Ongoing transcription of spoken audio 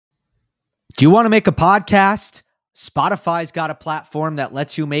Do you want to make a podcast? Spotify's got a platform that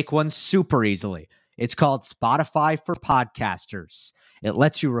lets you make one super easily. It's called Spotify for Podcasters. It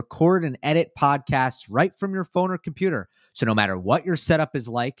lets you record and edit podcasts right from your phone or computer. So no matter what your setup is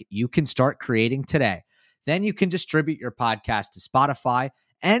like, you can start creating today. Then you can distribute your podcast to Spotify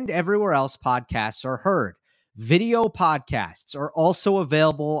and everywhere else podcasts are heard. Video podcasts are also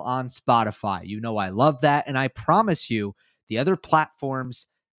available on Spotify. You know I love that, and I promise you the other platforms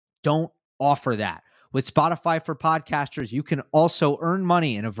don't offer that. With Spotify for Podcasters, you can also earn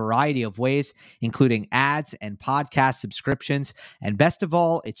money in a variety of ways, including ads and podcast subscriptions. And best of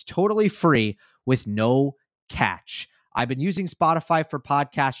all, it's totally free with no catch. I've been using Spotify for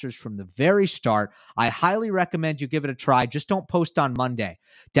Podcasters from the very start. I highly recommend you give it a try. Just don't post on Monday.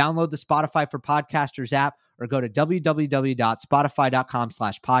 Download the Spotify for Podcasters app or go to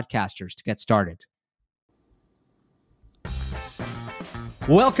www.spotify.com/podcasters to get started.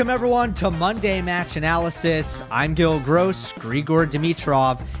 Welcome, everyone, to Monday Match Analysis. I'm Gil Gross. Grigor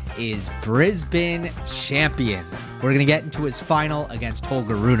Dimitrov is Brisbane champion. We're going to get into his final against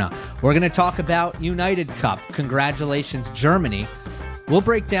Holger Rune. We're going to talk about United Cup. Congratulations, Germany. We'll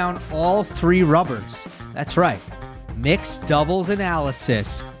break down all three rubbers. That's right. Mixed doubles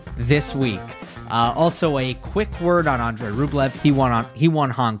analysis this week. Also, a quick word on Andrei Rublev. He won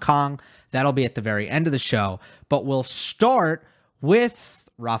Hong Kong. That'll be at the very end of the show. But we'll start with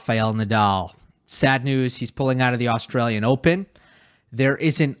Rafael Nadal. Sad news, he's pulling out of the Australian Open. There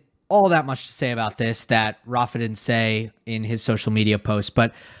isn't all that much to say about this that Rafa didn't say in his social media post,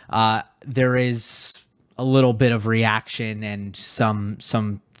 but there is a little bit of reaction and some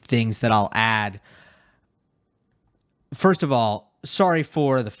things that I'll add. First of all, sorry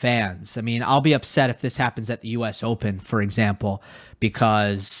for the fans. I mean, I'll be upset if this happens at the US Open, for example,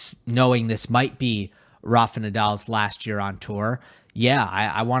 because knowing this might be Rafa Nadal's last year on tour, yeah,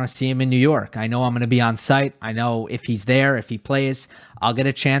 I want to see him in New York. I know I'm going to be on site. I know if he's there, if he plays, I'll get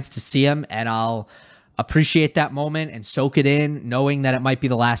a chance to see him, and I'll appreciate that moment and soak it in, knowing that it might be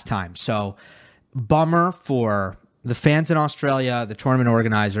the last time. So, bummer for the fans in Australia, the tournament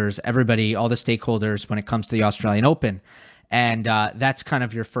organizers, everybody, all the stakeholders when it comes to the Australian Open. And that's kind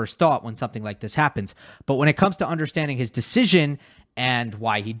of your first thought when something like this happens. But when it comes to understanding his decision and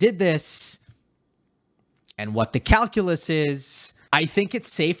why he did this and what the calculus is, I think it's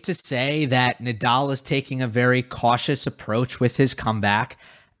safe to say that Nadal is taking a very cautious approach with his comeback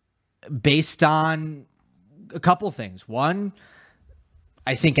based on a couple things. One,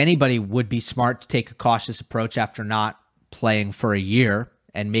 I think anybody would be smart to take a cautious approach after not playing for a year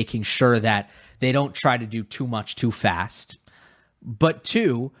and making sure that they don't try to do too much too fast. But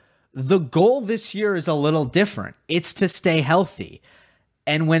two, the goal this year is a little different. It's to stay healthy.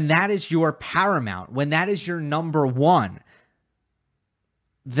 And when that is your paramount, when that is your number one,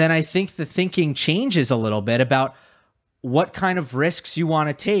 then I think the thinking changes a little bit about what kind of risks you want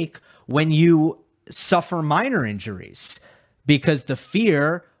to take when you suffer minor injuries. Because the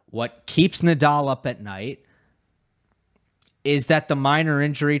fear, what keeps Nadal up at night, is that the minor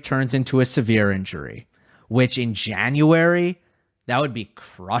injury turns into a severe injury, which in January, that would be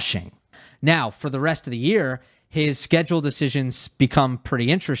crushing. Now, for the rest of the year, his schedule decisions become pretty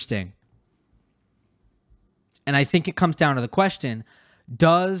interesting. And I think it comes down to the question,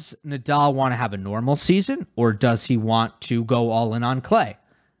 does Nadal want to have a normal season or does he want to go all in on clay?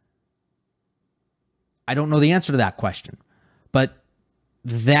 I don't know the answer to that question, but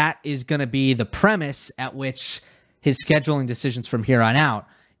that is going to be the premise at which his scheduling decisions from here on out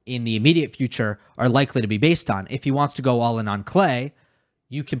in the immediate future are likely to be based on. If he wants to go all in on clay,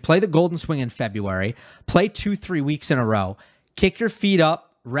 you can play the Golden Swing in February, play 2-3 weeks in a row, kick your feet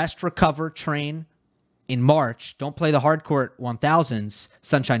up, rest, recover, train in March. Don't play the hardcourt 1000s,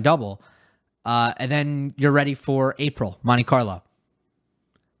 Sunshine Double, and then you're ready for April, Monte Carlo.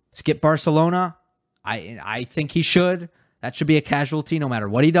 Skip Barcelona. I think he should. That should be a casualty no matter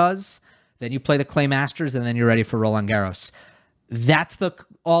what he does. Then you play the Clay Masters, and then you're ready for Roland Garros. That's the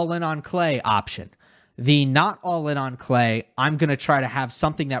all-in on clay option. The not all-in on clay, I'm going to try to have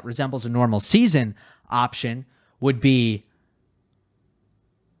something that resembles a normal season option would be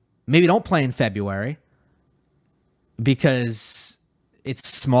maybe don't play in February because it's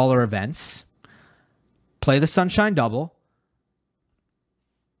smaller events. Play the Sunshine Double.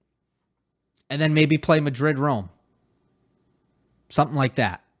 And then maybe play Madrid-Rome. Something like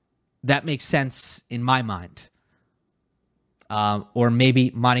that. That makes sense in my mind. Or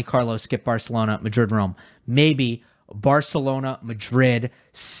maybe Monte Carlo, skip Barcelona, Madrid, Rome. Maybe Barcelona, Madrid,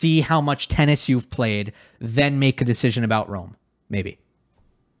 see how much tennis you've played, then make a decision about Rome. Maybe.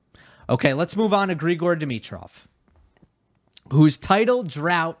 Okay, let's move on to Grigor Dimitrov, whose title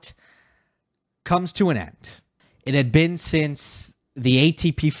drought comes to an end. It had been since the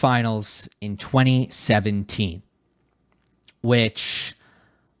ATP Finals in 2017, which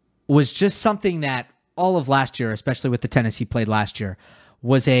was just something that all of last year, especially with the tennis he played last year,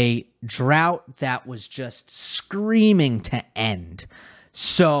 was a drought that was just screaming to end.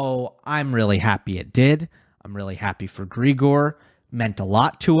 So I'm really happy it did. I'm really happy for Grigor. Meant a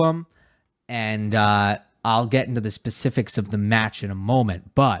lot to him. And I'll get into the specifics of the match in a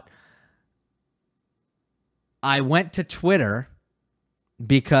moment. But I went to Twitter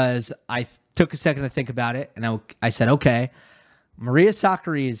because I took a second to think about it. And I said, okay, Maria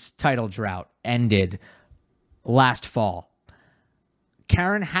Sakkari's title drought ended last fall.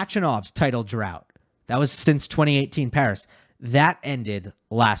 Karen Khachanov's title drought, that was since 2018 Paris, that ended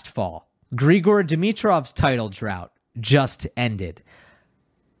last fall. Grigor Dimitrov's title drought just ended.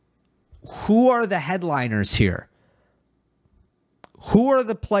 Who are the headliners here? Who are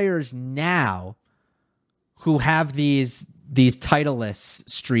the players now who have these titleless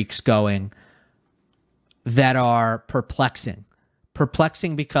streaks going that are perplexing?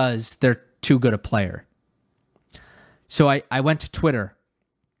 Perplexing because they're too good a player. So I went to Twitter.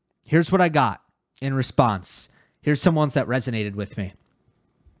 Here's what I got in response. Here's some ones that resonated with me.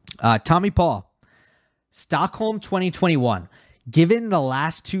 Tommy Paul, Stockholm 2021. Given the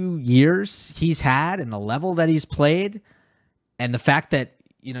last 2 years he's had and the level that he's played, and the fact that,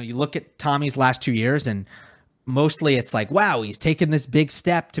 you look at Tommy's last 2 years and mostly it's like, wow, he's taken this big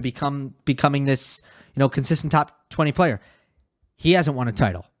step to becoming this, consistent top 20 player. He hasn't won a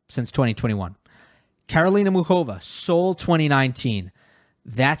title since 2021. Karolina Muchova, Seoul 2019.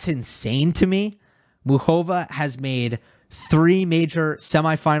 That's insane to me. Muchova has made 3 major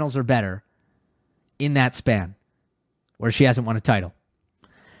semifinals or better in that span where she hasn't won a title.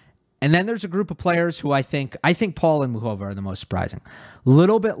 And then there's a group of players who I think Paul and Muchova are the most surprising. A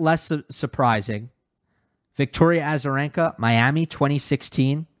little bit less surprising. Victoria Azarenka, Miami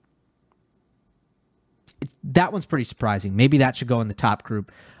 2016. That one's pretty surprising. Maybe that should go in the top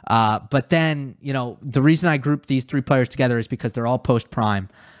group. But then, the reason I grouped these 3 players together is because they're all post-prime.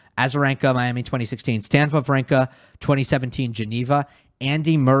 Azarenka, Miami 2016. Stan Wawrinka, 2017, Geneva.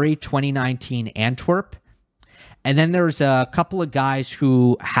 Andy Murray, 2019, Antwerp. And then there's a couple of guys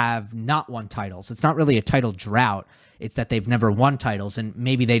who have not won titles. It's not really a title drought. It's that they've never won titles, and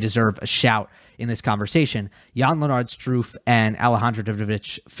maybe they deserve a shout in this conversation. Jan-Lennard Struff and Alejandro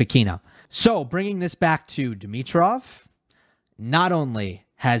Davidovich Fekina. So bringing this back to Dimitrov, not only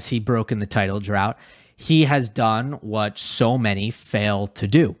has he broken the title drought, he has done what so many fail to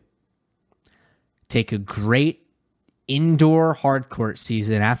do. Take a great indoor hardcourt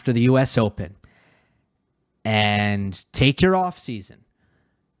season after the U.S. Open and take your off season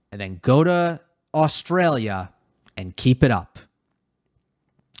and then go to Australia and keep it up.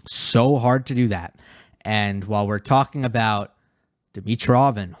 So hard to do that. And while we're talking about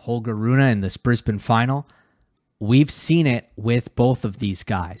Dimitrov and Holger Rune in this Brisbane final, we've seen it with both of these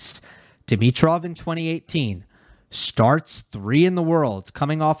guys. Dimitrov in 2018 starts 3 in the world,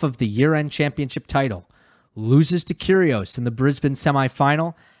 coming off of the year-end championship title, loses to Kyrgios in the Brisbane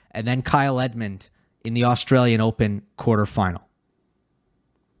semifinal, and then Kyle Edmund in the Australian Open quarterfinal.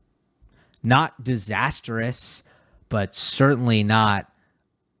 Not disastrous, but certainly not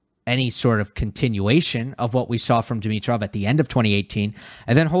any sort of continuation of what we saw from Dimitrov at the end of 2018.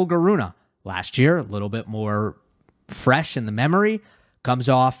 And then Holger Rune last year, a little bit more fresh in the memory, comes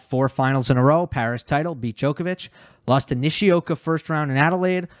off 4 finals in a row, Paris title, beat Djokovic, lost to Nishioka first round in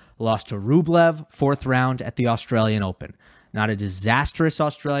Adelaide, lost to Rublev 4th round at the Australian Open. Not a disastrous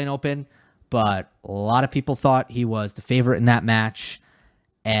Australian Open, but a lot of people thought he was the favorite in that match,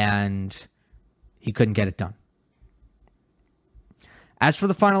 and he couldn't get it done. As for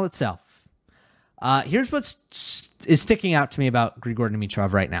the final itself, here's what is sticking out to me about Grigor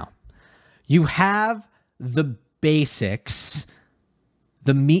Dimitrov right now. You have the basics,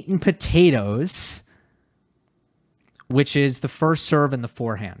 the meat and potatoes, which is the first serve and the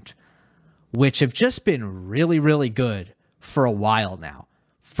forehand, which have just been really, really good for a while now.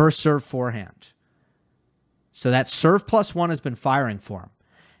 First serve, forehand. So that serve +1 has been firing for him.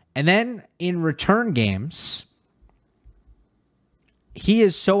 And then in return games, he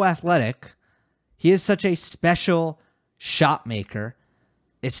is so athletic. He is such a special shot maker,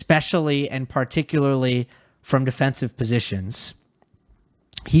 especially and particularly from defensive positions.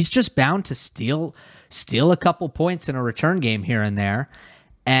 He's just bound to steal a couple points in a return game here and there.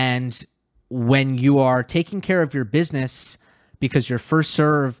 And when you are taking care of your business because your first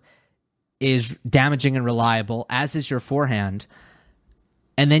serve is damaging and reliable, as is your forehand,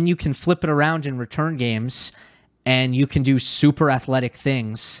 and then you can flip it around in return games and you can do super athletic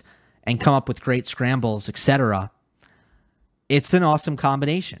things and come up with great scrambles, etc. It's an awesome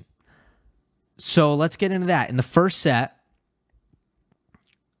combination. So let's get into that. In the first set,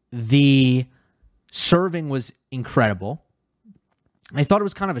 the serving was incredible. I thought it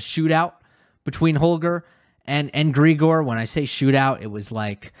was kind of a shootout between Holger and Grigor. When I say shootout, it was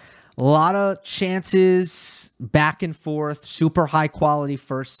like a lot of chances back and forth, super high quality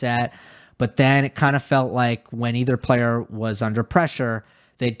first set. But then it kind of felt like when either player was under pressure,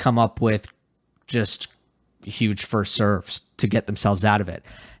 they'd come up with just huge first serves to get themselves out of it.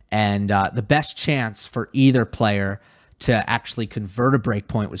 And the best chance for either player to actually convert a break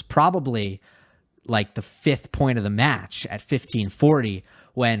point was probably like the 5th point of the match at 15-40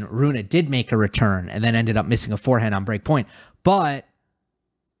 when Rune did make a return and then ended up missing a forehand on break point. But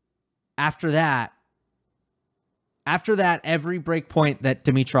after that, every break point that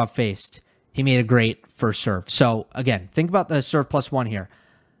Dimitrov faced, he made a great first serve. So again, think about the serve plus 1 here.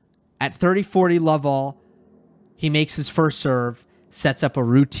 At 30-40 love all, he makes his first serve, sets up a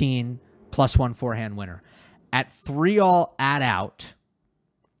routine +1 forehand winner. At 3-all at out,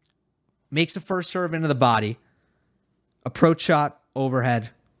 makes a first serve into the body, approach shot, overhead,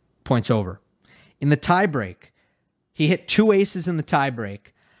 points over. In the tiebreak, he hit 2 aces in the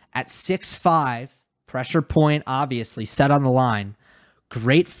tiebreak. At 6-5, pressure point obviously set on the line.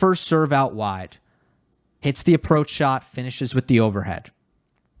 Great first serve out wide. Hits the approach shot, finishes with the overhead.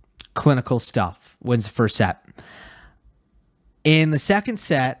 Clinical stuff. Wins the first set. In the second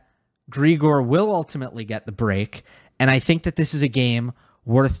set, Grigor will ultimately get the break, and I think that this is a game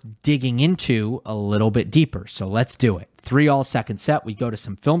worth digging into a little bit deeper. So let's do it. 3-all second set. We go to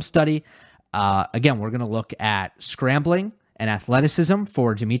some film study. Again, we're going to look at scrambling and athleticism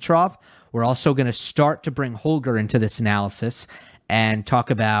for Dimitrov. We're also going to start to bring Holger into this analysis and talk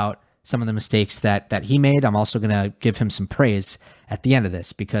about some of the mistakes that he made. I'm also going to give him some praise at the end of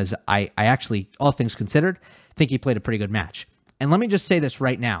this because I actually, all things considered, think he played a pretty good match. And let me just say this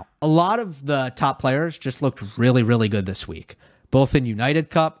right now. A lot of the top players just looked really, really good this week. Both in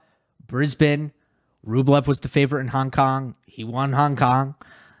United Cup, Brisbane. Rublev was the favorite in Hong Kong. He won Hong Kong.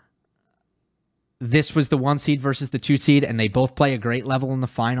 This was the 1 seed versus the 2 seed, and they both play a great level in the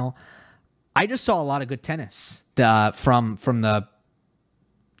final. I just saw a lot of good tennis from the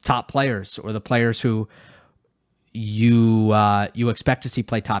top players or the players who you expect to see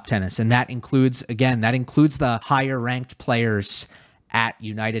play top tennis. And that includes the higher ranked players at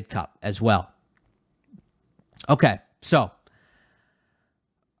United Cup as well. Okay, so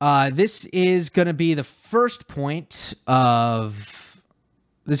this is going to be the first point of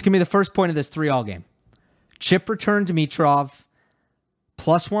this 3-all game. Chip return Dimitrov,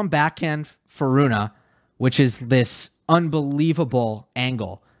 +1 backhand for Rune, which is this unbelievable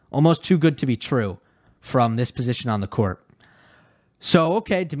angle, almost too good to be true from this position on the court. So,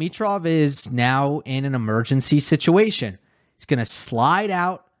 okay, Dimitrov is now in an emergency situation. He's going to slide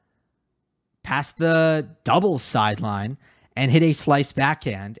out past the doubles sideline and hit a slice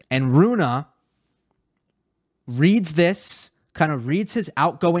backhand. And Rune reads this, kind of reads his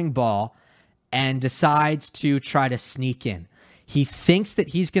outgoing ball, and decides to try to sneak in. He thinks that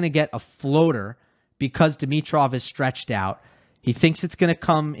he's going to get a floater because Dimitrov is stretched out. He thinks it's going to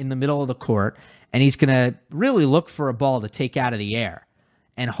come in the middle of the court, and he's going to really look for a ball to take out of the air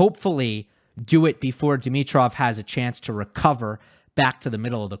and hopefully do it before Dimitrov has a chance to recover back to the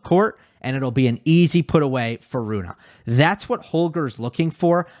middle of the court, and it'll be an easy put away for Rune. That's what Holger's looking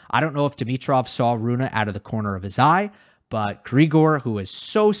for. I don't know if Dimitrov saw Rune out of the corner of his eye, but Grigor, who is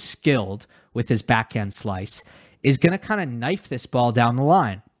so skilled with his backhand slice, is going to kind of knife this ball down the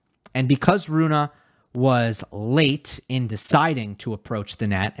line. And because Rune was late in deciding to approach the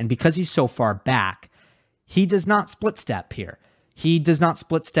net, and because he's so far back, he does not split step here. He does not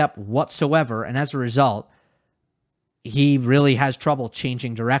split step whatsoever, and as a result, he really has trouble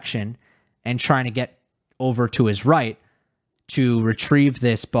changing direction and trying to get over to his right to retrieve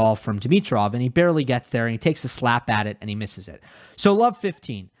this ball from Dimitrov, and he barely gets there, and he takes a slap at it, and he misses it. So love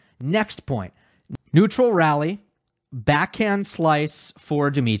 15. Next point. Neutral rally, backhand slice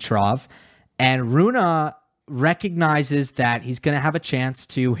for Dimitrov, and Rune recognizes that he's going to have a chance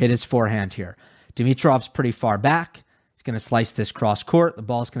to hit his forehand here. Dimitrov's pretty far back. He's going to slice this cross court. The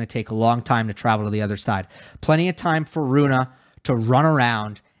ball's going to take a long time to travel to the other side. Plenty of time for Rune to run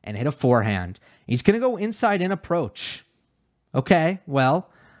around and hit a forehand. He's going to go inside in approach. Okay,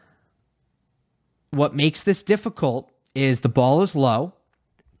 well, what makes this difficult is the ball is low,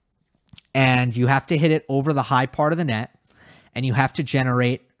 and you have to hit it over the high part of the net, and you have to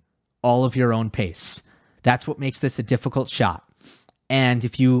generate all of your own pace. That's what makes this a difficult shot. And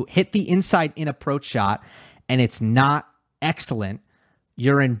if you hit the inside in approach shot and it's not excellent,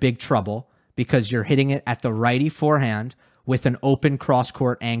 you're in big trouble because you're hitting it at the righty forehand with an open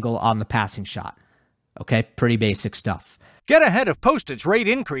cross-court angle on the passing shot. Okay, pretty basic stuff. Get ahead of postage rate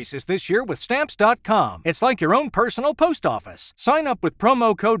increases this year with Stamps.com. It's like your own personal post office. Sign up with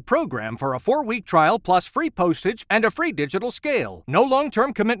promo code PROGRAM for a 4-week trial plus free postage and a free digital scale. No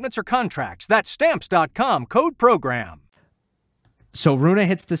long-term commitments or contracts. That's Stamps.com, code PROGRAM. So Rune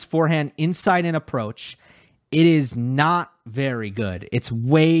hits this forehand inside in approach. It is not very good. It's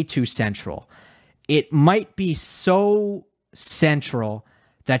way too central. It might be so central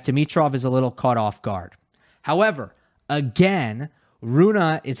that Dimitrov is a little caught off guard. However, again,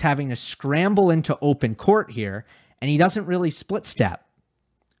 Rune is having to scramble into open court here, and he doesn't really split step.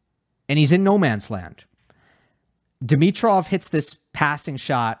 And he's in no man's land. Dimitrov hits this passing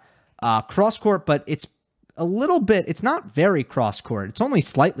shot cross court, but it's a little bit, it's not very cross court. It's only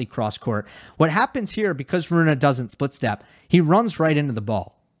slightly cross court. What happens here, because Rune doesn't split step, he runs right into the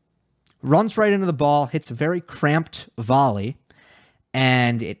ball. Runs right into the ball, hits a very cramped volley,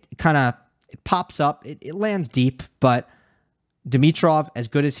 and it pops up. It lands deep, but Dimitrov, as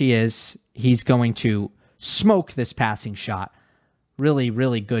good as he is, he's going to smoke this passing shot. Really,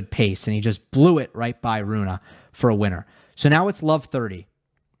 really good pace, and he just blew it right by Rune for a winner. So now it's love 30.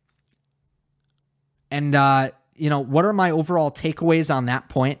 And, what are my overall takeaways on that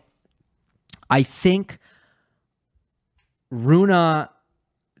point? I think Rune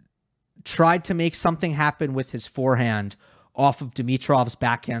tried to make something happen with his forehand off of Dimitrov's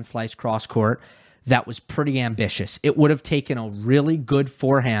backhand slice cross court that was pretty ambitious. It would have taken a really good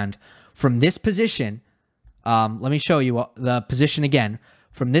forehand from this position. Let me show you the position again.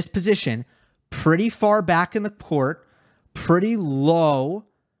 From this position, pretty far back in the court, pretty low,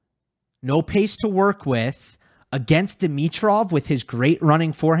 no pace to work with, against Dimitrov with his great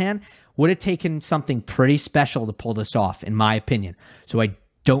running forehand, would have taken something pretty special to pull this off, in my opinion. So I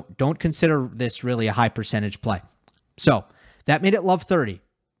don't consider this really a high percentage play. So that made it love 30.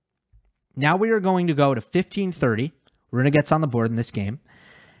 Now we are going to go to 15-30. Rune gets on the board in this game.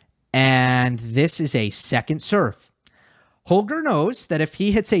 And this is a second serve. Holger knows that if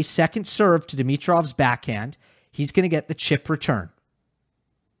he hits a second serve to Dimitrov's backhand, he's going to get the chip return.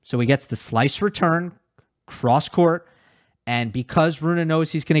 So he gets the slice return, cross court, and because Rune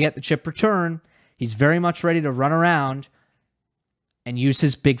knows he's going to get the chip return, he's very much ready to run around and use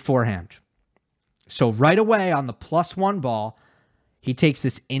his big forehand. So right away on the +1 ball, he takes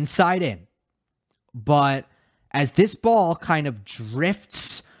this inside in. But as this ball kind of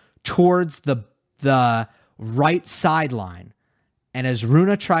drifts towards the right sideline, and as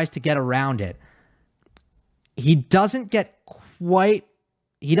Rune tries to get around it, he doesn't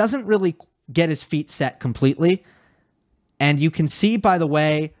really get his feet set completely. And you can see by the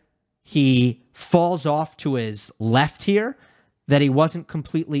way he falls off to his left here that he wasn't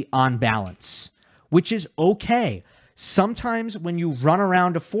completely on balance, which is okay. Sometimes when you run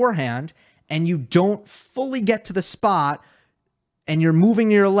around a forehand and you don't fully get to the spot and you're moving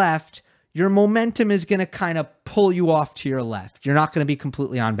to your left, your momentum is going to kind of pull you off to your left. You're not going to be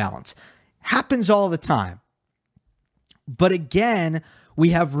completely on balance. Happens all the time. But again,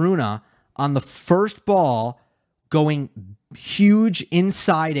 we have Rune on the first ball going huge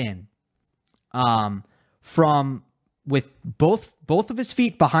inside in, with both of his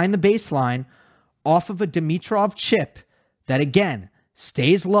feet behind the baseline off of a Dimitrov chip that, again,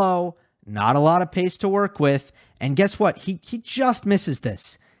 stays low, not a lot of pace to work with. And guess what? He just misses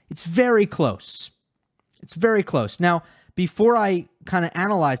this. It's very close. It's very close. Now, before I kind of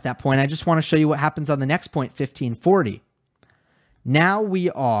analyze that point, I just want to show you what happens on the next point, 15-40. Now we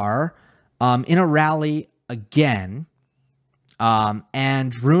are in a rally again.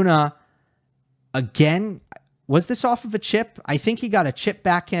 And Rune, again, was this off of a chip? I think he got a chip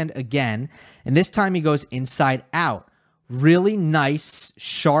backhand again. And this time he goes inside out. Really nice,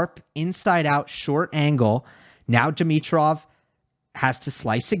 sharp, inside out, short angle. Now Dimitrov has to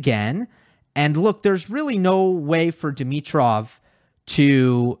slice again. And look, there's really no way for Dimitrov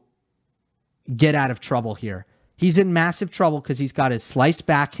to get out of trouble here. He's in massive trouble because he's got his slice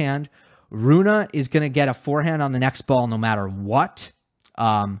backhand. Rune is going to get a forehand on the next ball no matter what.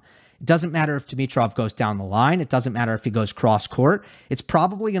 It doesn't matter if Dimitrov goes down the line. It doesn't matter if he goes cross court. It's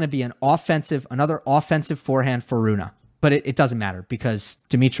probably going to be another offensive forehand for Rune. But it doesn't matter because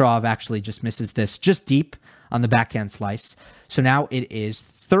Dimitrov actually just misses this just deep on the backhand slice. So now it is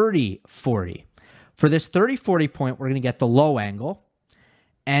 30-40. For this 30-40 point, we're going to get the low angle.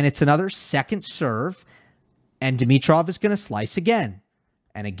 And it's another second serve. And Dimitrov is going to slice again.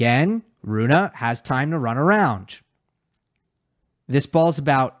 And again, Rune has time to run around. This ball's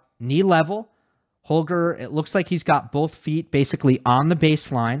about knee level Holger, it looks like he's got both feet basically on the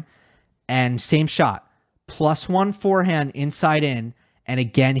baseline, and same shot. +1 forehand inside in, and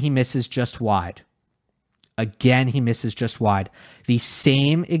again he misses just wide. Again he misses just wide. The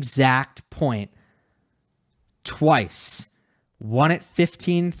same exact point twice. One at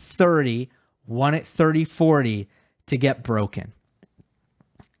 15-30, one at 30-40 to get broken.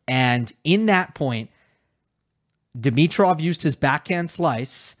 And in that point, Dimitrov used his backhand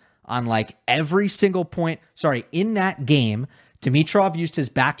slice on like every single point. Sorry, in that game, Dimitrov used his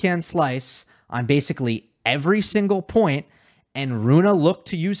backhand slice on basically every single point, and Rune looked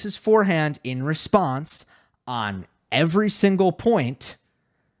to use his forehand in response on every single point.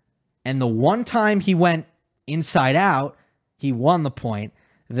 And the one time he went inside out, he won the point.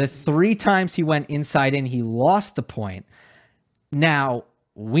 The 3 times he went inside in, he lost the point. Now,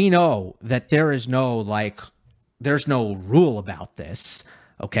 we know that there's no rule about this.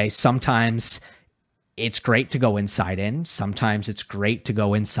 Okay, sometimes it's great to go inside in. Sometimes it's great to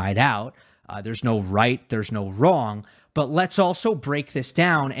go inside out. There's no right, there's no wrong. But let's also break this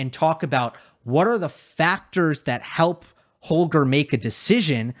down and talk about what are the factors that help Holger make a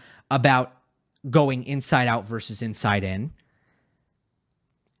decision about going inside out versus inside in.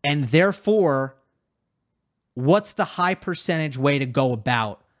 And therefore, what's the high percentage way to go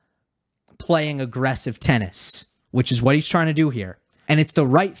about playing aggressive tennis, which is what he's trying to do here. And it's the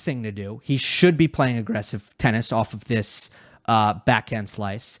right thing to do. He should be playing aggressive tennis off of this backhand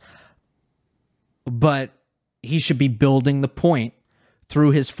slice. But he should be building the point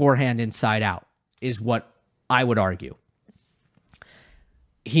through his forehand inside out, is what I would argue.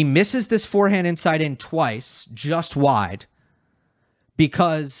 He misses this forehand inside in twice, just wide,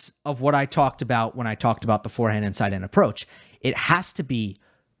 because of what I talked about when I talked about the forehand inside in approach. It has to be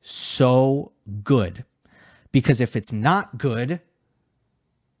so good, because if it's not good,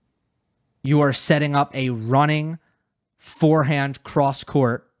 you are setting up a running forehand cross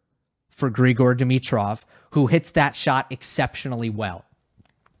court for Grigor Dimitrov, who hits that shot exceptionally well.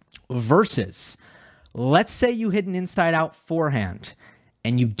 Versus, let's say you hit an inside-out forehand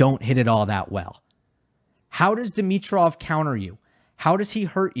and you don't hit it all that well. How does Dimitrov counter you? How does he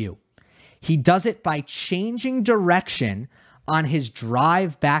hurt you? He does it by changing direction on his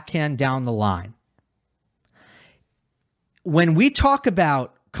drive backhand down the line. When we talk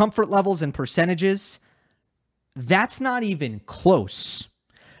about comfort levels and percentages, that's not even close.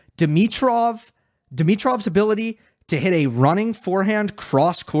 Dimitrov's ability to hit a running forehand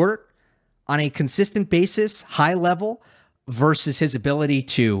cross court on a consistent basis, high level, versus his ability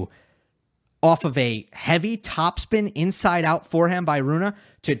to, off of a heavy topspin inside out forehand by Rune,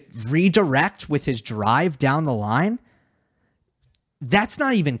 to redirect with his drive down the line, that's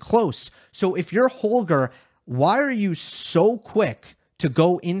not even close. So if you're Holger, why are you so quick to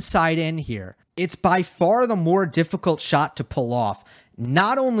go inside in here? It's by far the more difficult shot to pull off,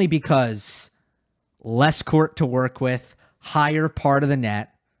 not only because less court to work with, higher part of the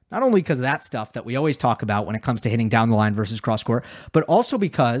net, not only because of that stuff that we always talk about when it comes to hitting down the line versus cross court, but also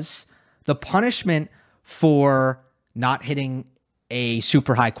because the punishment for not hitting a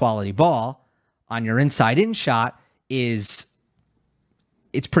super high quality ball on your inside in shot is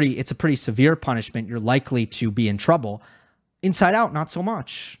it's a pretty severe punishment. You're likely to be in trouble. Inside out, not so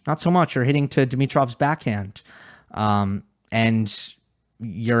much. Not so much. You're hitting to Dimitrov's backhand. And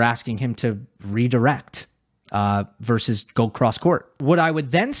you're asking him to redirect versus go cross court. What I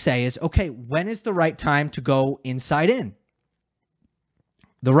would then say is, okay, when is the right time to go inside in?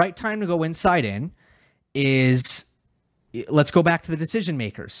 The right time to go inside in is, let's go back to the decision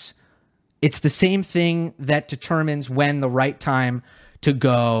makers. It's the same thing that determines when the right time to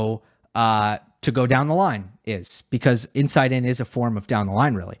go down the line is, because inside in is a form of down the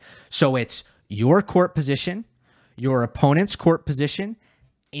line, really. So it's your court position, your opponent's court position,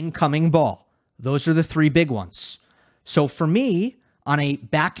 incoming ball. Those are the 3 big ones. So for me, on a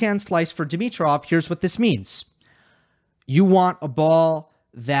backhand slice for Dimitrov, here's what this means. You want a ball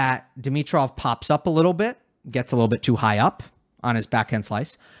that Dimitrov pops up a little bit, gets a little bit too high up on his backhand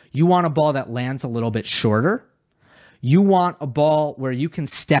slice. You want a ball that lands a little bit shorter. You want a ball where you can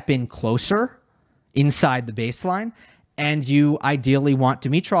step in closer inside the baseline, and you ideally want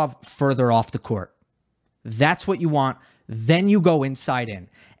Dimitrov further off the court. That's what you want. Then you go inside in.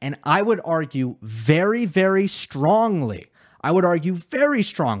 And I would argue very, very strongly,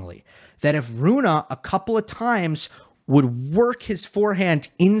 that if Rune a couple of times would work his forehand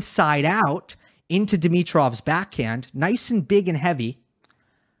inside out into Dimitrov's backhand, nice and big and heavy,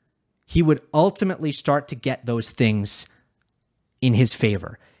 he would ultimately start to get those things in his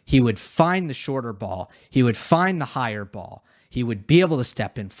favor. He would find the shorter ball. He would find the higher ball. He would be able to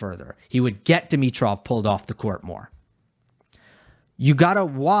step in further. He would get Dimitrov pulled off the court more. You got to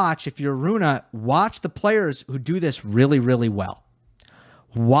watch, if you're Rune, watch the players who do this really, really well.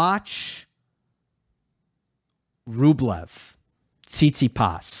 Watch Rublev,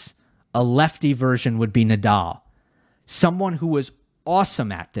 Tsitsipas. A lefty version would be Nadal. Someone who was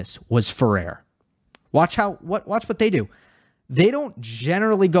awesome at this was Ferrer. Watch what they do. They don't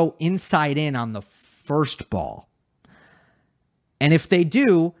generally go inside in on the first ball. And if they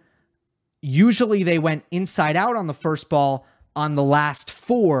do, usually they went inside out on the first ball on the last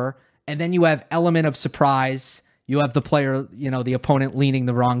 4, and then you have element of surprise. You have the player, the opponent leaning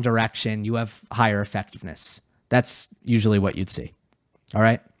the wrong direction. You have higher effectiveness. That's usually what you'd see. All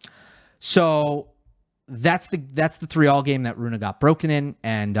right. So that's the 3-all game that Rune got broken in,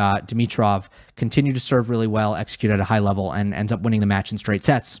 and Dimitrov continued to serve really well, execute at a high level, and ends up winning the match in straight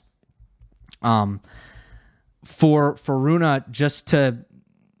sets. For Rune, just to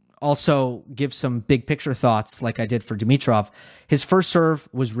also give some big picture thoughts like I did for Dimitrov, his first serve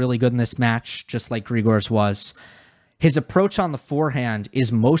was really good in this match, just like Grigor's was. His approach on the forehand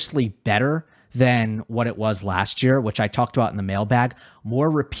is mostly better than what it was last year, which I talked about in the mailbag. More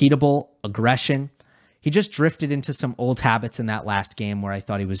repeatable aggression. He just drifted into some old habits in that last game where I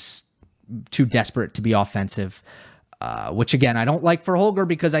thought he was too desperate to be offensive, which again, I don't like for Holger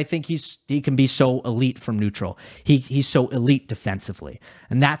because I think he can be so elite from neutral. He's so elite defensively.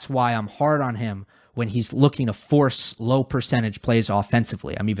 And that's why I'm hard on him when he's looking to force low percentage plays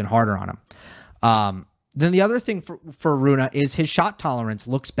offensively. I'm even harder on him. Then the other thing for Rune is his shot tolerance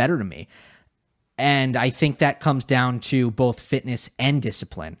looks better to me. And I think that comes down to both fitness and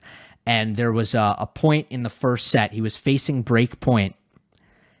discipline. And there was a point in the first set. He was facing break point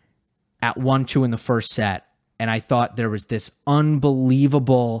at 1-2 in the first set. And I thought there was this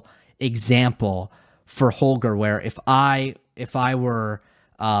unbelievable example for Holger where if I were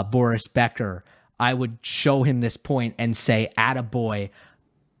Boris Becker, I would show him this point and say, attaboy,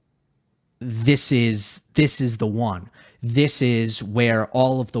 this is the one. This is where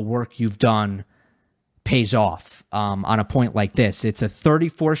all of the work you've done pays off on a point like this. It's a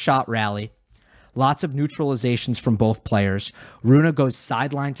 34-shot rally. Lots of neutralizations from both players. Rune goes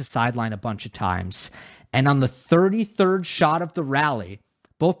sideline to sideline a bunch of times. And on the 33rd shot of the rally,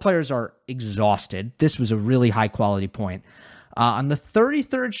 both players are exhausted. This was a really high-quality point. On the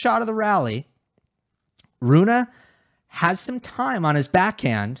 33rd shot of the rally, Rune has some time on his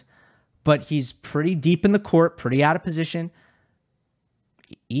backhand, but he's pretty deep in the court, pretty out of position.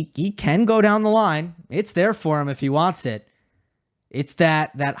 He can go down the line. It's there for him if he wants it. It's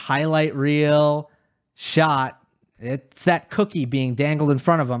that highlight reel shot. It's that cookie being dangled in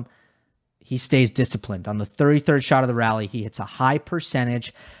front of him. He stays disciplined. On the 33rd shot of the rally, he hits a high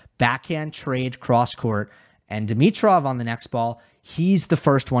percentage backhand trade cross court. And Dimitrov on the next ball, he's the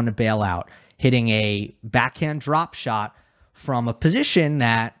first one to bail out, hitting a backhand drop shot from a position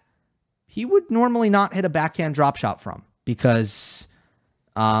that he would normally not hit a backhand drop shot from because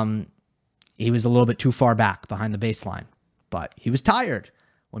he was a little bit too far back behind the baseline. But he was tired.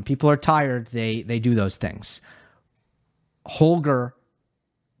 When people are tired, they do those things. Holger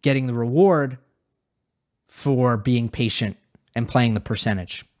getting the reward for being patient and playing the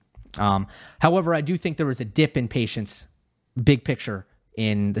percentage. However, I do think there was a dip in patience, big picture,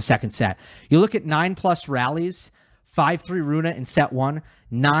 in the second set. You look at 9+ rallies, 5-3 Rune in set 1,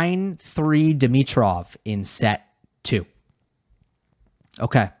 9-3 Dimitrov in set 2.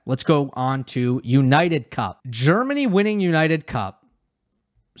 Okay, let's go on to United Cup. Germany winning United Cup,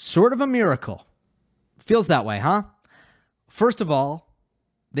 sort of a miracle. Feels that way, huh? First of all,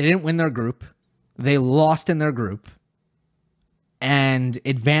 they didn't win their group. They lost in their group and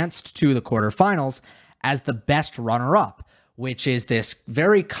advanced to the quarterfinals as the best runner-up, which is this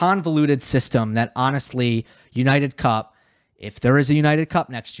very convoluted system that honestly, United Cup, if there is a United Cup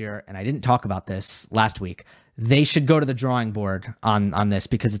next year, and I didn't talk about this last week, they should go to the drawing board on this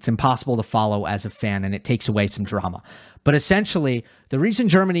because it's impossible to follow as a fan and it takes away some drama. But essentially, the reason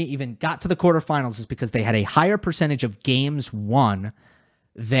Germany even got to the quarterfinals is because they had a higher percentage of games won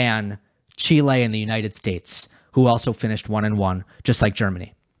than Chile and the United States, who also finished 1-1, just like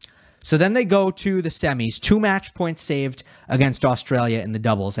Germany. So then they go to the semis, 2 match points saved against Australia in the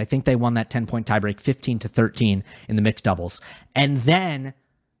doubles. I think they won that 10-point tiebreak, 15-13 in the mixed doubles. And then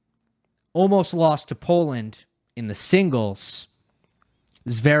almost lost to Poland in the singles.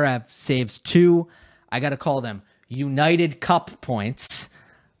 Zverev saves 2, I got to call them United Cup points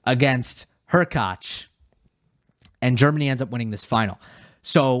against Hurkacz. And Germany ends up winning this final.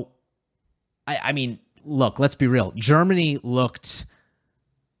 So, I mean, look, let's be real. Germany looked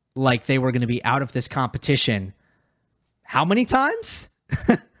like they were going to be out of this competition how many times?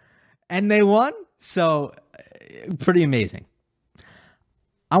 And they won. So pretty amazing.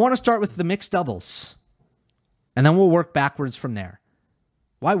 I want to start with the mixed doubles, and then we'll work backwards from there.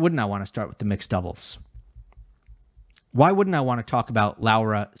 Why wouldn't I want to start with the mixed doubles? Why wouldn't I want to talk about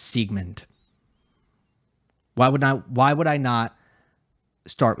Laura Siegemund? Why would I not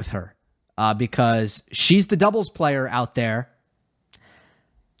start with her? Because she's the doubles player out there.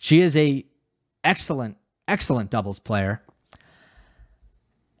 She is a excellent doubles player.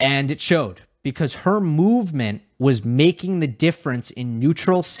 And it showed because her movement was making the difference in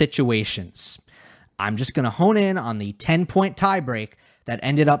neutral situations. I'm just going to hone in on the 10-point tiebreak that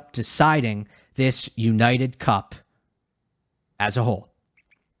ended up deciding this United Cup as a whole.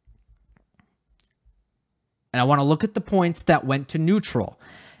 And I want to look at the points that went to neutral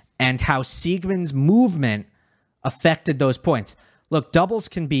and how Siegemund's movement affected those points. Look, doubles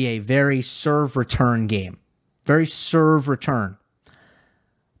can be a very serve-return game. Very serve-return.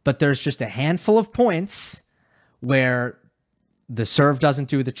 But there's just a handful of points where the serve doesn't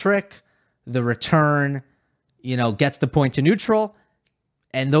do the trick, the return, gets the point to neutral,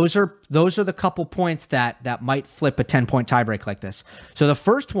 and those are the couple points that might flip a 10-point tiebreak like this. So the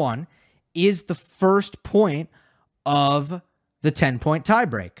first one is the first point of the 10-point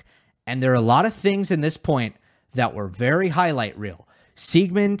tiebreak. And there are a lot of things in this point that were very highlight reel.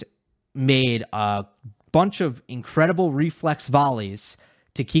 Siegemund made a bunch of incredible reflex volleys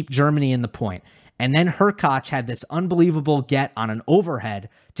to keep Germany in the point. And then Hurkacz had this unbelievable get on an overhead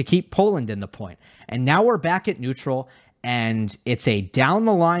to keep Poland in the point. And now we're back at neutral, and it's a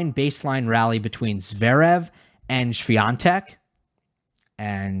down-the-line baseline rally between Zverev and Swiatek.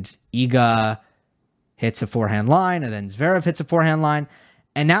 And Iga hits a forehand line, and then Zverev hits a forehand line.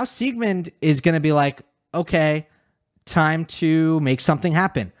 And now Siegemund is going to be like, okay, time to make something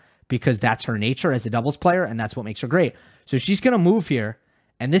happen, because that's her nature as a doubles player, and that's what makes her great. So she's going to move here,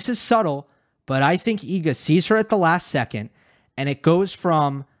 and this is subtle, but I think Iga sees her at the last second, and it goes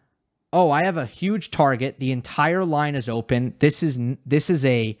from, oh, I have a huge target, the entire line is open, this is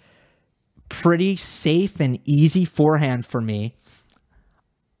a pretty safe and easy forehand for me,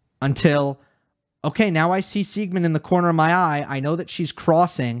 until, okay, now I see Siegemund in the corner of my eye, I know that she's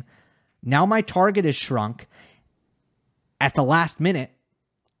crossing, now my target is shrunk at the last minute,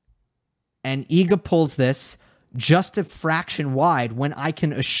 and Iga pulls this just a fraction wide when I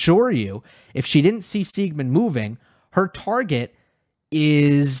can assure you, if she didn't see Siegemund moving, her target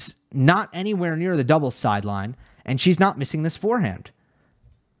is not anywhere near the double sideline, and she's not missing this forehand.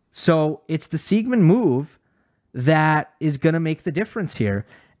 So it's the Siegemund move that is going to make the difference here,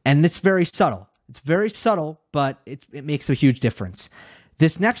 and it's very subtle. It's very subtle, but it makes a huge difference.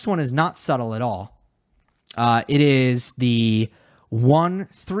 This next one is not subtle at all. It is the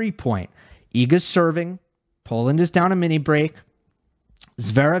 1-3 point. Iga's serving. Poland is down a mini break.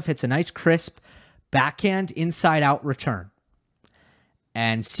 Zverev hits a nice crisp backhand inside-out return.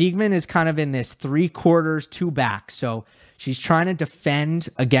 And Siegemund is kind of in this 3/4, 2 back. So she's trying to defend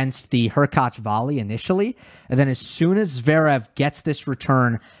against the Hurkacz volley initially. And then as soon as Zverev gets this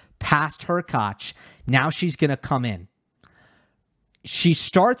return past Hurkacz, now she's going to come in. She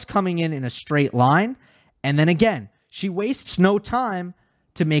starts coming in a straight line. And then again, she wastes no time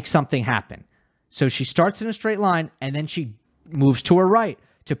to make something happen. So she starts in a straight line, and then she moves to her right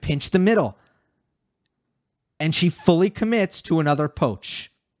to pinch the middle. And she fully commits to another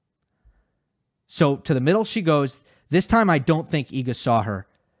poach. So to the middle she goes. This time I don't think Iga saw her.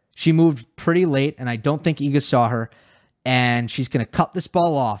 She moved pretty late, and I don't think Iga saw her. And she's going to cut this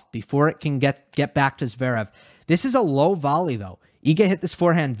ball off before it can get back to Zverev. This is a low volley, though. Iga hit this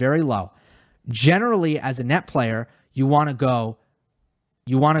forehand very low. Generally, as a net player, you want to go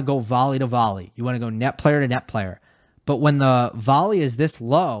volley to volley. You want to go net player to net player. But when the volley is this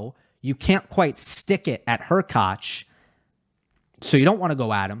low, you can't quite stick it at Hurkacz. So you don't want to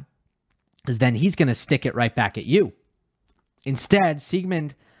go at him, because then he's going to stick it right back at you. Instead,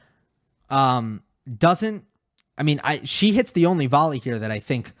 Siegemund doesn't... I mean, she hits the only volley here that I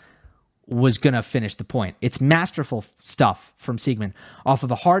think was going to finish the point. It's masterful stuff from Siegemund off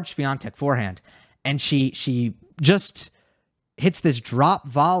of a hard Swiatek forehand. And she just hits this drop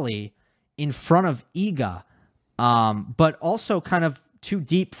volley in front of Iga, but also kind of too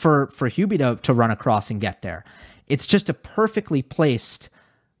deep for Hubie to run across and get there. It's just a perfectly placed,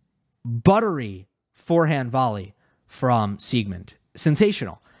 buttery forehand volley from Siegemund.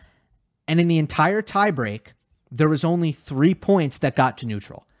 Sensational. And in the entire tiebreak, there was only 3 points that got to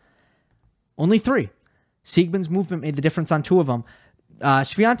neutral. Only 3. Siegemund's movement made the difference on 2 of them.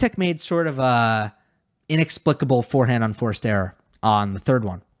 Swiatek made sort of a inexplicable forehand unforced error on the 3rd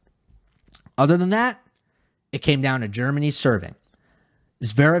one. Other than that, it came down to Germany serving.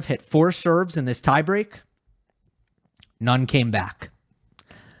 Zverev hit 4 serves in this tiebreak. None came back.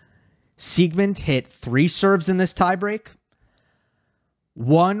 Siegmund hit 3 serves in this tiebreak.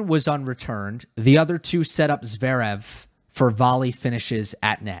 1 was unreturned. The other 2 set up Zverev for volley finishes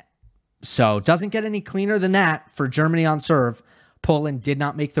at net. So doesn't get any cleaner than that for Germany on serve. Poland did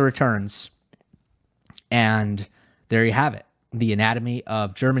not make the returns. And there you have it. The anatomy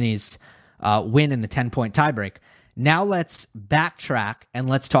of Germany's win in the 10-point tiebreak. Now let's backtrack and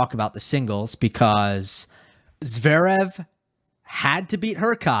let's talk about the singles, because Zverev had to beat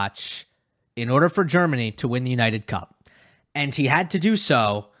Hurkacz in order for Germany to win the United Cup. And he had to do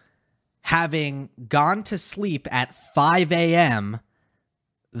so having gone to sleep at 5 a.m.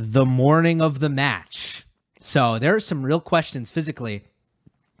 the morning of the match. So there are some real questions physically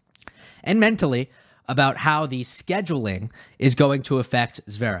and mentally about how the scheduling is going to affect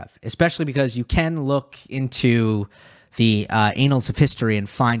Zverev, especially because you can look into the annals of history and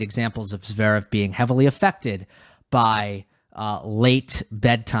find examples of Zverev being heavily affected by late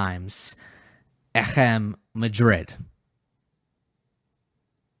bedtimes. Echem Madrid.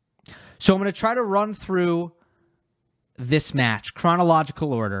 So I'm going to try to run through this match,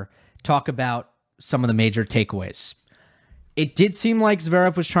 chronological order, talk about some of the major takeaways. It did seem like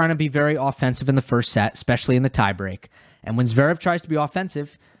Zverev was trying to be very offensive in the first set, especially in the tiebreak. And when Zverev tries to be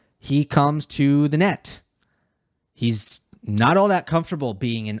offensive, he comes to the net. He's not all that comfortable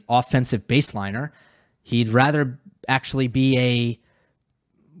being an offensive baseliner. He'd rather actually be a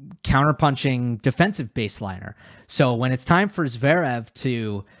counterpunching defensive baseliner. So when it's time for Zverev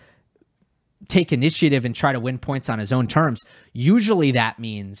to take initiative and try to win points on his own terms, usually that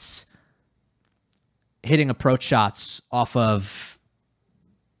means hitting approach shots off of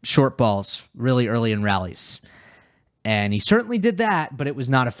short balls really early in rallies. And he certainly did that, but it was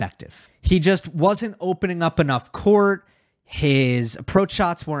not effective. He just wasn't opening up enough court. His approach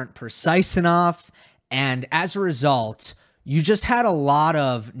shots weren't precise enough. And as a result, you just had a lot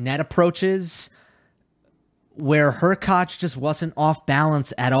of net approaches where Hurkacz just wasn't off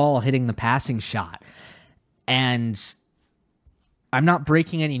balance at all hitting the passing shot. And I'm not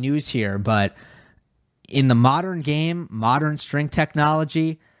breaking any news here, but in the modern game, modern string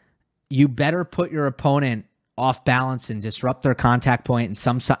technology, you better put your opponent off balance and disrupt their contact point in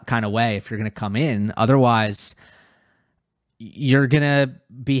some kind of way if you're going to come in. Otherwise, you're going to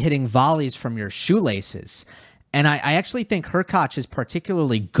be hitting volleys from your shoelaces. And I actually think Hurkacz is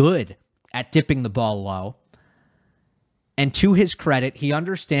particularly good at dipping the ball low. And to his credit, he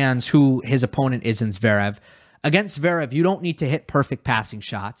understands who his opponent is in Zverev. Against Zverev, you don't need to hit perfect passing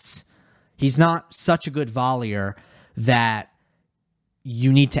shots. He's not such a good volleyer that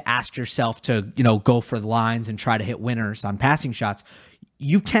you need to ask yourself to, go for the lines and try to hit winners on passing shots.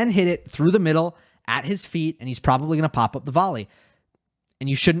 You can hit it through the middle at his feet, and he's probably going to pop up the volley. And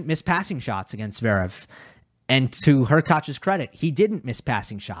you shouldn't miss passing shots against Zverev. And to Hurkacz's credit, he didn't miss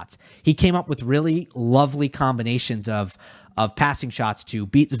passing shots. He came up with really lovely combinations of passing shots to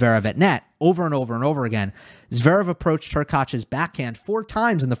beat Zverev at net over and over and over again. Zverev approached Hurkacz's backhand 4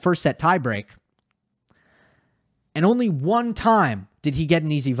 times in the first set tiebreak, and only 1 time did he get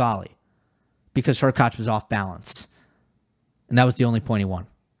an easy volley because Hurkacz was off balance. And that was the only point he won.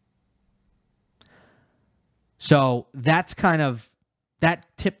 So that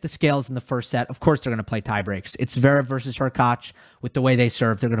tipped the scales in the first set. Of course, they're going to play tiebreaks. It's Zverev versus Hurkacz. With the way they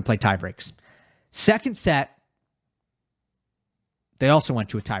serve, they're going to play tiebreaks. Second set, they also went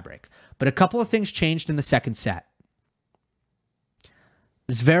to a tiebreak. But a couple of things changed in the second set.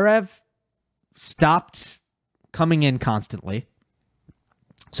 Zverev stopped coming in constantly.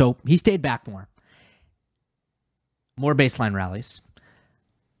 So he stayed back more. More baseline rallies.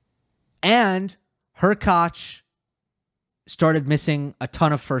 And Hurkacz started missing a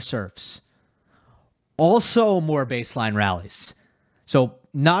ton of first serves. Also more baseline rallies. So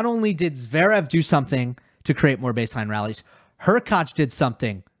not only did Zverev do something to create more baseline rallies, Hurkacz did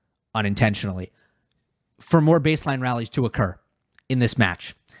something unintentionally for more baseline rallies to occur in this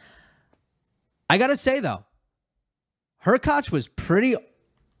match. I gotta say, though, Hurkacz was pretty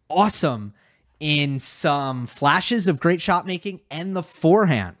awesome in some flashes of great shot making and the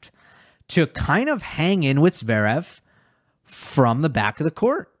forehand to kind of hang in with Zverev from the back of the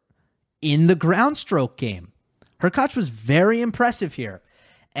court in the ground stroke game. Hurkacz was very impressive here.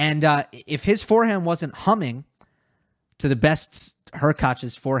 And if his forehand wasn't humming to the best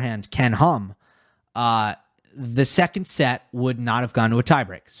Hurkacz's forehand can hum, the second set would not have gone to a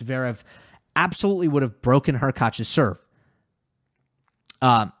tiebreak. Zverev absolutely would have broken Hurkacz's serve.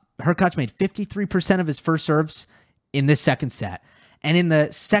 Hurkacz made 53% of his first serves in this second set. And in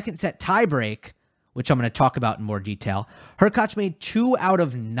the second set tiebreak, which I'm going to talk about in more detail, Hurkacz made 2 out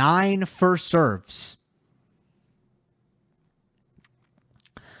of 9 first serves.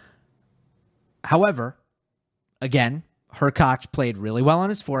 However, again, Hurkacz played really well on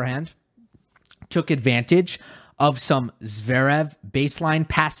his forehand, took advantage of some Zverev baseline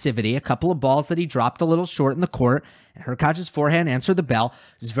passivity, a couple of balls that he dropped a little short in the court, and Hurkacz's forehand answered the bell.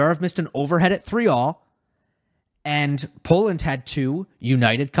 Zverev missed an overhead at 3-all, and Poland had 2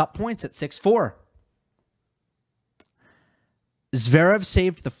 United Cup points at 6-4. Zverev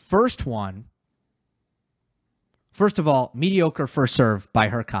saved the first one. First of all, mediocre first serve by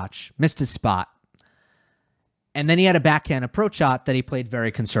Hurkacz. Missed his spot. And then he had a backhand approach shot that he played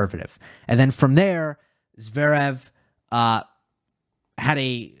very conservative. And then from there, Zverev had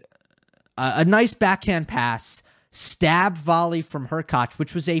a nice backhand pass, stab volley from Hurkacz,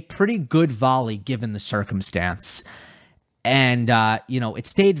 which was a pretty good volley given the circumstance. And, it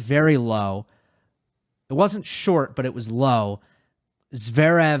stayed very low. It wasn't short, but it was low.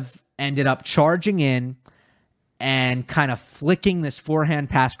 Zverev ended up charging in and kind of flicking this forehand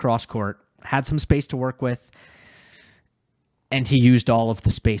pass cross court. Had some space to work with. And he used all of the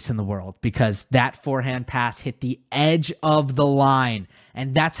space in the world because that forehand pass hit the edge of the line.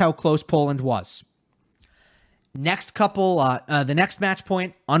 And that's how close Poland was. The next match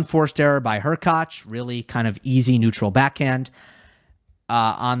point, unforced error by Hurkacz. Really kind of easy neutral backhand.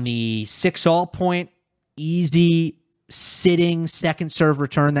 On the 6-all point, easy sitting second serve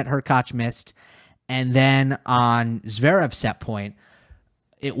return that Hurkacz missed. And then on Zverev's set point,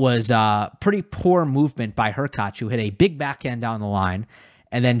 it was pretty poor movement by Hurkacz, who hit a big backhand down the line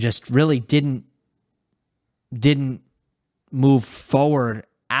and then just really didn't move forward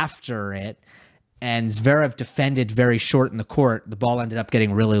after it. And Zverev defended very short in the court. The ball ended up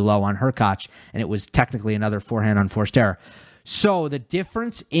getting really low on Hurkacz, and it was technically another forehand unforced error. So the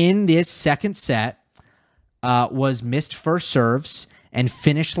difference in this second set was missed first serves and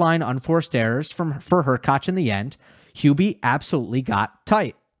finish line unforced errors for Hurkacz in the end. Hubie absolutely got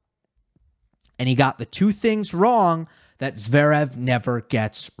tight. And he got the 2 things wrong that Zverev never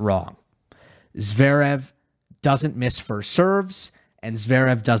gets wrong. Zverev doesn't miss first serves, and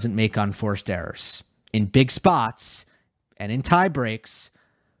Zverev doesn't make unforced errors. In big spots and in tie breaks,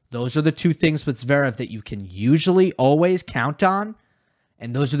 those are the 2 things with Zverev that you can usually always count on,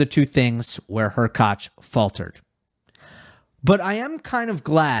 and those are the 2 things where Hurkacz faltered. But I am kind of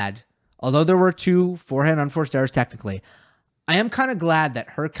glad, although there were 2 forehand unforced errors technically, I am kind of glad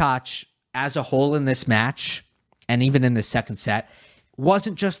that Hurkacz as a whole in this match, and even in the second set,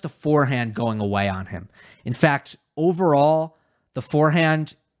 wasn't just the forehand going away on him. In fact, overall, the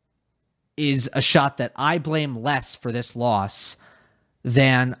forehand is a shot that I blame less for this loss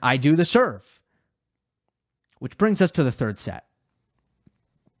than I do the serve. Which brings us to the third set.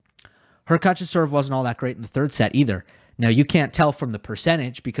 Hurkacz's serve wasn't all that great in the third set either. Now, you can't tell from the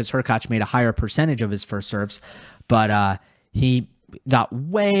percentage because Hurkacz made a higher percentage of his first serves, but he got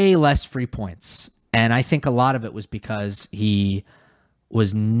way less free points. And I think a lot of it was because he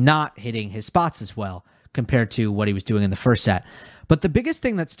was not hitting his spots as well compared to what he was doing in the first set. But the biggest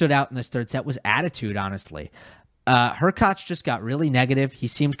thing that stood out in this third set was attitude, honestly. Hurkacz just got really negative. He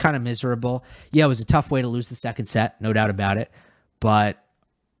seemed kind of miserable. Yeah, it was a tough way to lose the second set, no doubt about it. But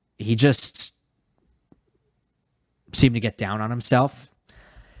he just seemed to get down on himself.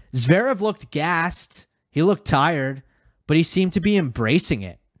 Zverev looked gassed. He looked tired, but he seemed to be embracing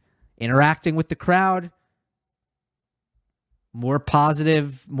it, interacting with the crowd, more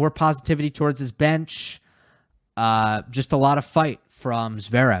positivity towards his bench, just a lot of fight from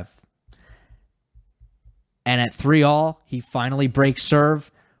Zverev. And at 3-all, he finally breaks serve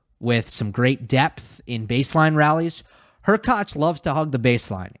with some great depth in baseline rallies. Hurkacz loves to hug the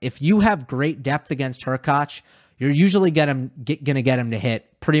baseline. If you have great depth against Hurkacz, you're usually going to get him to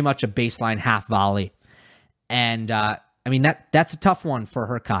hit pretty much a baseline half volley. And that's a tough one for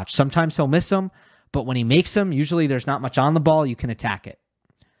Hurkacz. Sometimes he'll miss them, but when he makes them, usually there's not much on the ball. You can attack it.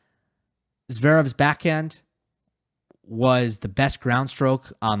 Zverev's backhand was the best ground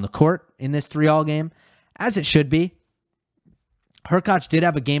stroke on the court in this 3-all game, as it should be. Hurkacz did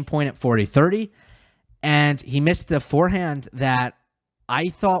have a game point at 40-30, and he missed the forehand that I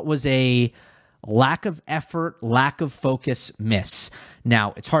thought was a lack of effort, lack of focus miss.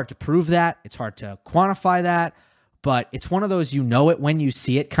 Now, it's hard to prove that. It's hard to quantify that. But it's one of those you know it when you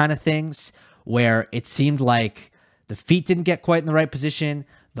see it kind of things where it seemed like the feet didn't get quite in the right position.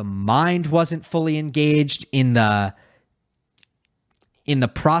 The mind wasn't fully engaged in the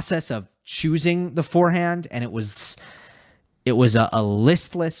process of choosing the forehand. And it was It was a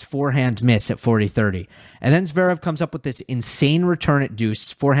listless forehand miss at 40-30. And then Zverev comes up with this insane return at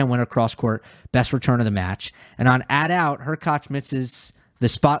deuce, forehand winner cross court, best return of the match. And on ad out, Hurkacz misses the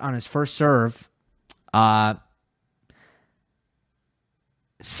spot on his first serve. Solid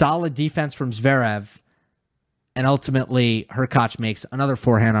defense from Zverev. And ultimately, Hurkacz makes another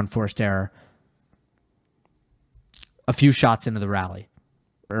forehand on forced error a few shots into the rally.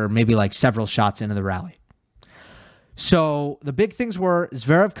 Or maybe like several shots into the rally. So the big things were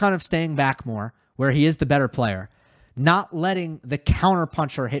Zverev kind of staying back more, where he is the better player, not letting the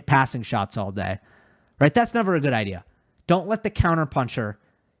counterpuncher hit passing shots all day. Right? That's never a good idea. Don't let the counterpuncher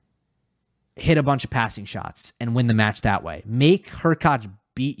hit a bunch of passing shots and win the match that way. Make Hurkacz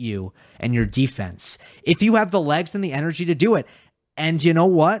beat you and your defense if you have the legs and the energy to do it. And you know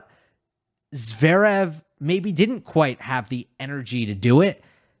what? Zverev maybe didn't quite have the energy to do it,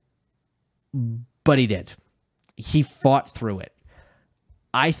 but he did. He fought through it.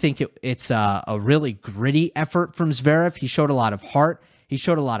 I think it's a really gritty effort from Zverev. He showed a lot of heart. He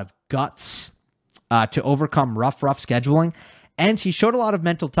showed a lot of guts to overcome rough scheduling. And he showed a lot of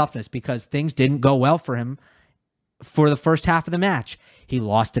mental toughness because things didn't go well for him for the first half of the match. He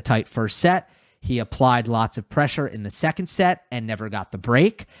lost a tight first set. He applied lots of pressure in the second set and never got the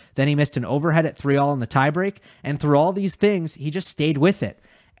break. Then he missed an overhead at 3-all in the tiebreak. And through all these things, he just stayed with it.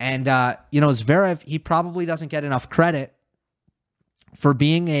 And, Zverev, he probably doesn't get enough credit for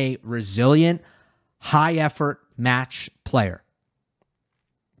being a resilient, high-effort match player.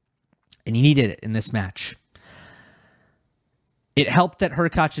 And he needed it in this match. It helped that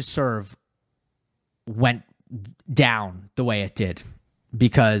Hurkacz's serve went down the way it did.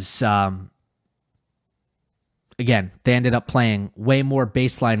 Because, again, they ended up playing way more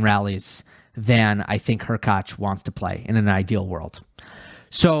baseline rallies than I think Hurkacz wants to play in an ideal world.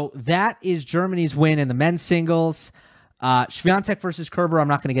 So that is Germany's win in the men's singles. Swiatek versus Kerber, I'm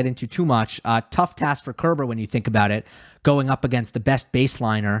not going to get into too much. Tough task for Kerber when you think about it, going up against the best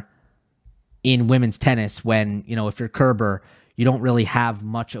baseliner in women's tennis when, if you're Kerber, you don't really have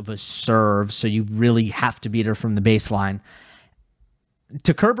much of a serve, so you really have to beat her from the baseline.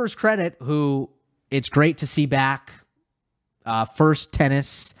 To Kerber's credit, who it's great to see back, first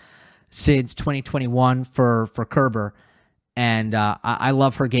tennis since 2021 for Kerber. And I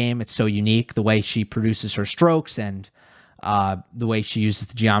love her game. It's so unique, the way she produces her strokes and the way she uses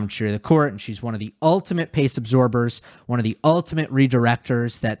the geometry of the court. And she's one of the ultimate pace absorbers, one of the ultimate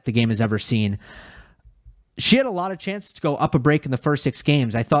redirectors that the game has ever seen. She had a lot of chances to go up a break in the first 6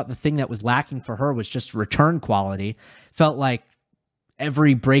 games. I thought the thing that was lacking for her was just return quality. Felt like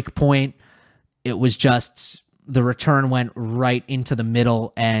every break point, it was just the return went right into the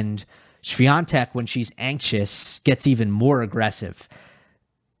middle, and Swiatek, when she's anxious, gets even more aggressive.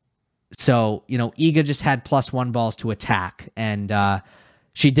 So, Iga just had +1 balls to attack, and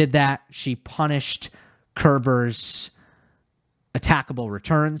she did that. She punished Kerber's attackable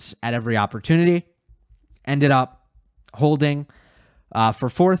returns at every opportunity. Ended up holding for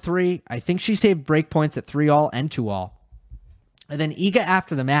 4-3. I think she saved break points at 3-all and 2-all. And then Iga,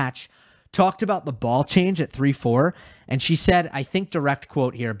 after the match, talked about the ball change at 3-4, and she said, I think direct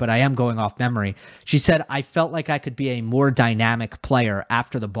quote here, but I am going off memory. She said, I felt like I could be a more dynamic player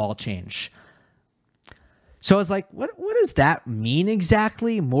after the ball change. So I was like, what does that mean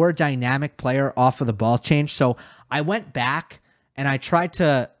exactly? More dynamic player off of the ball change? So I went back and I tried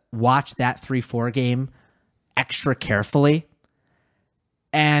to watch that 3-4 game extra carefully.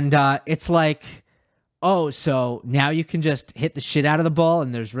 And it's like, oh, so now you can just hit the shit out of the ball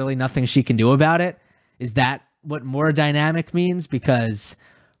and there's really nothing she can do about it? Is that what more dynamic means? Because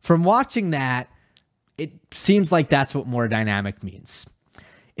from watching that, it seems like that's what more dynamic means.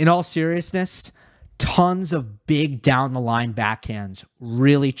 In all seriousness, tons of big down-the-line backhands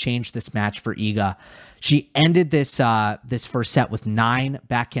really changed this match for Iga. She ended this first set with 9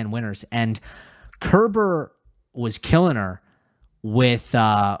 backhand winners, and Kerber was killing her with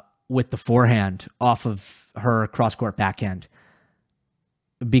the forehand off of her cross-court backhand.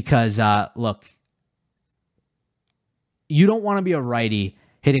 Because, look, you don't want to be a righty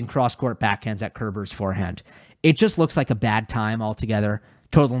hitting cross-court backhands at Kerber's forehand. It just looks like a bad time altogether.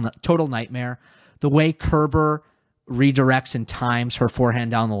 Total nightmare. The way Kerber redirects and times her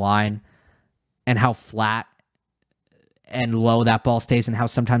forehand down the line and how flat and low that ball stays and how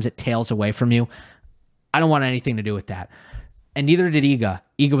sometimes it tails away from you. I don't want anything to do with that. And neither did Iga.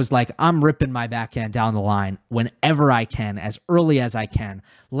 Iga was like, I'm ripping my backhand down the line whenever I can, as early as I can.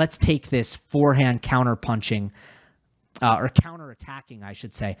 Let's take this forehand counter-punching, or counter-attacking, I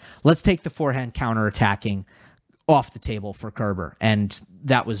should say. Let's take the forehand counter-attacking off the table for Kerber, and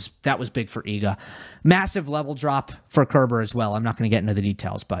that was big for Iga. Massive level drop for Kerber as well. I'm not going to get into the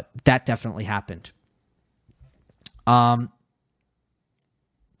details, but that definitely happened. That's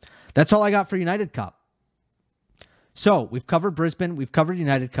all I got for United Cup. So we've covered Brisbane, we've covered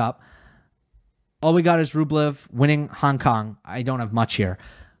United Cup. All we got is Rublev winning Hong Kong. I don't have much here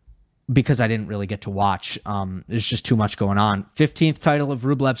because I didn't really get to watch. There's just too much going on. 15th title of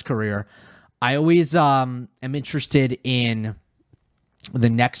Rublev's career. I always am interested in the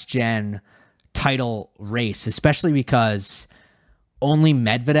next-gen title race, especially because only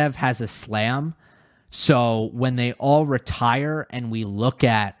Medvedev has a slam. So when they all retire and we look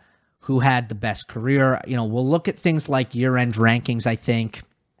at who had the best career, we'll look at things like year-end rankings, I think,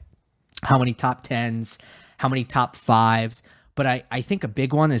 how many top 10s, how many top 5s. But I think a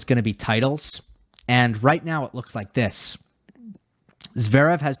big one is going to be titles. And right now it looks like this.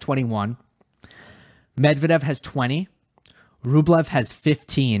 Zverev has 21. Medvedev has 20. Rublev has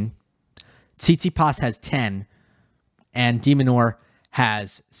 15. Tsitsipas has 10. And de Minaur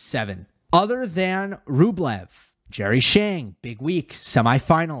has 7. Other than Rublev, Jerry Shang, big week,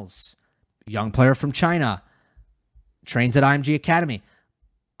 semifinals, young player from China, trains at IMG Academy.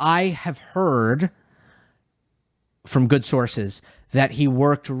 I have heard from good sources that he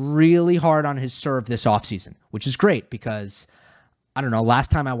worked really hard on his serve this offseason, which is great because, I don't know, last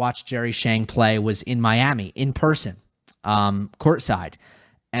time I watched Jerry Shang play was in Miami, in person, courtside.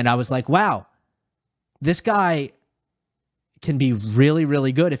 And I was like, wow, this guy can be really,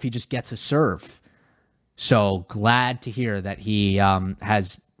 really good if he just gets a serve. So glad to hear that he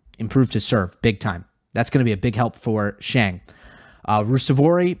has improved his serve big time. That's going to be a big help for Shang.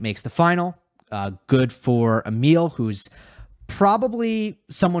 Ruusuvuori makes the final. Good for Emil, who's probably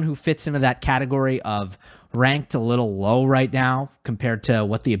someone who fits into that category of ranked a little low right now compared to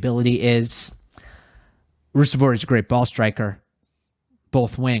what the ability is. Ruusuvuori is a great ball striker.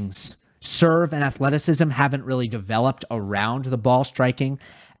 Both wings. Serve and athleticism haven't really developed around the ball striking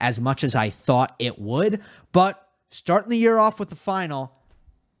as much as I thought it would. But starting the year off with the final,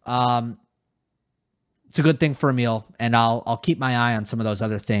 it's a good thing for Emil, and I'll keep my eye on some of those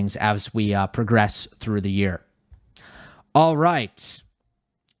other things as we progress through the year. All right.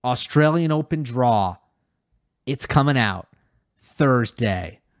 Australian Open draw. It's coming out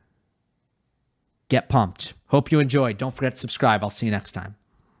Thursday. Get pumped. Hope you enjoyed. Don't forget to subscribe. I'll see you next time.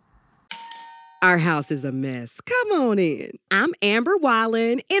 Our house is a mess. Come on in. I'm Amber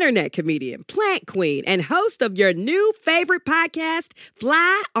Wallen, internet comedian, plant queen, and host of your new favorite podcast,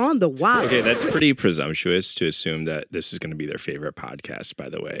 Fly on the Wallen. Okay, that's pretty presumptuous to assume that this is going to be their favorite podcast, by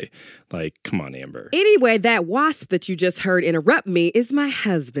the way. Like, come on, Amber. Anyway, that wasp that you just heard interrupt me is my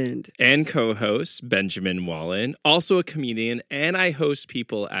husband. And co-host, Benjamin Wallen, also a comedian, and I host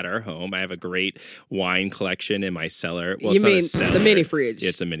people at our home. I have a great wine collection in my cellar. Well, you mean the mini fridge? Yeah,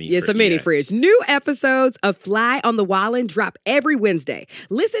 it's a mini fridge. It's a mini fridge. New episodes of Fly on the Wallen drop every Wednesday.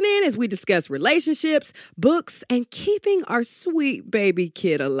 Listen in as we discuss relationships, books, and keeping our sweet baby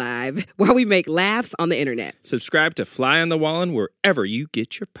kid alive while we make laughs on the internet. Subscribe to Fly on the Wallen wherever you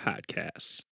get your podcasts.